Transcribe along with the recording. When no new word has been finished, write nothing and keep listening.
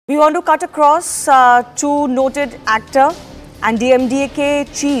We want to cut across to noted actor and DMDK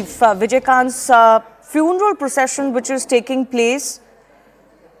chief Vijaykanth's funeral procession, which is taking place.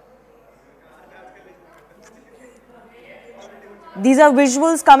 These are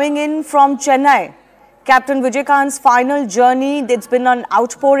visuals coming in from Chennai. Captain Vijayakanth's final journey. It's been an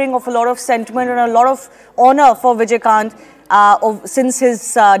outpouring of a lot of sentiment and a lot of honor for Vijaykanth since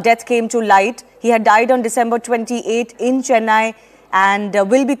his death came to light. He had died on December 28 in Chennai and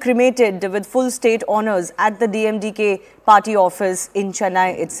will be cremated with full state honors at the DMDK party office in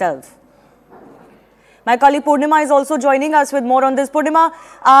Chennai itself. My colleague Purnima is also joining us with more on this. Purnima,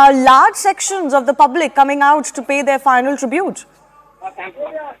 large sections of the public coming out to pay their final tribute.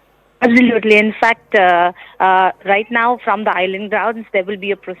 Absolutely. In fact, right now from the island grounds, there will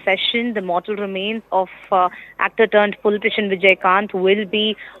be a procession. The mortal remains of actor turned politician Vijaykanth will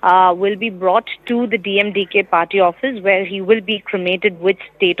be brought to the DMDK party office, where he will be cremated with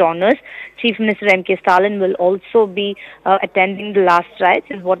state honors. Chief Minister M.K. Stalin will also be attending the last rites,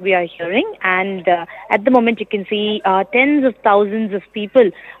 is what we are hearing. And at the moment, you can see tens of thousands of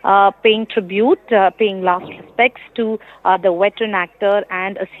people paying tribute, paying last respects to the veteran actor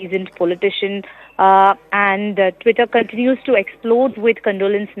and a seasoned politician. And Twitter continues to explode with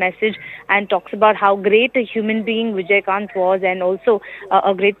condolence message and talks about how great a human being Vijaykanth was, and also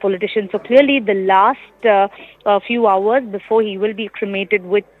a great politician. So clearly the last few hours before he will be cremated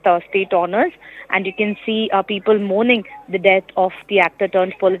with state honors, and you can see people mourning the death of the actor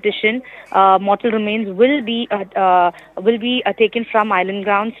turned politician. Mortal remains will be taken from island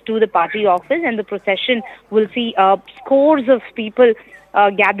grounds to the party office, and the procession will see scores of people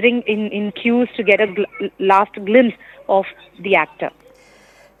gathering in queues to get a last glimpse of the actor.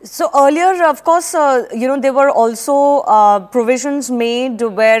 So earlier, of course, there were also provisions made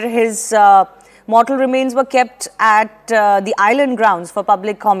where his mortal remains were kept at the island grounds for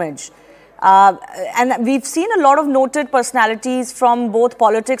public homage. And we've seen a lot of noted personalities from both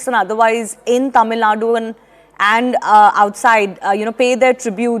politics and otherwise in Tamil Nadu and outside, pay their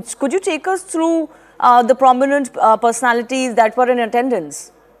tributes. Could you take us through the prominent personalities that were in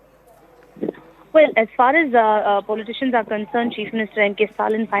attendance? Well, as far as politicians are concerned, Chief Minister M.K.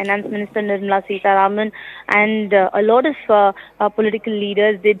 Stalin, Finance Minister Nirmala Sitharaman, and a lot of political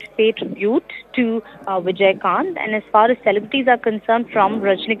leaders did pay tribute to Vijaykanth. And as far as celebrities are concerned, from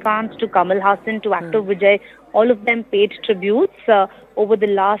Rajinikanth to Kamal Haasan to actor Vijay, all of them paid tributes over the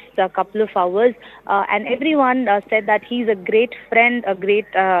last couple of hours, and everyone said that he's a great friend,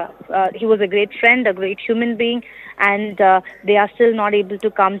 he was a great friend, a great human being, and they are still not able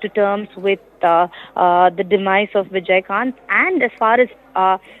to come to terms with the demise of Vijaykanth. And as far as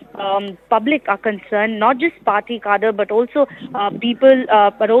public are concerned, not just party cadre, but also people,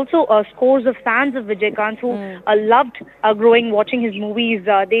 but also scores of fans of Vijaykanth who loved watching his movies.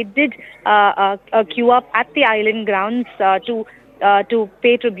 They did queue up at the island grounds to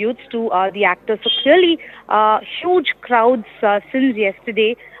pay tributes to the actor. So clearly, huge crowds since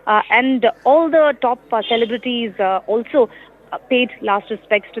yesterday, and all the top celebrities also paid last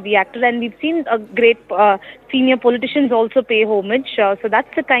respects to the actor, and we've seen a great senior politicians also pay homage. So that's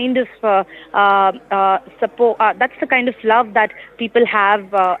the kind of support, that's the kind of love that people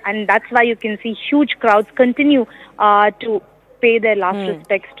have, and that's why you can see huge crowds continue to pay their last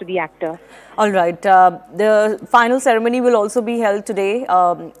respects to the actor. All right. The final ceremony will also be held today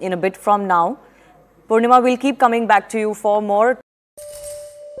in a bit from now. Purnima, we'll keep coming back to you for more.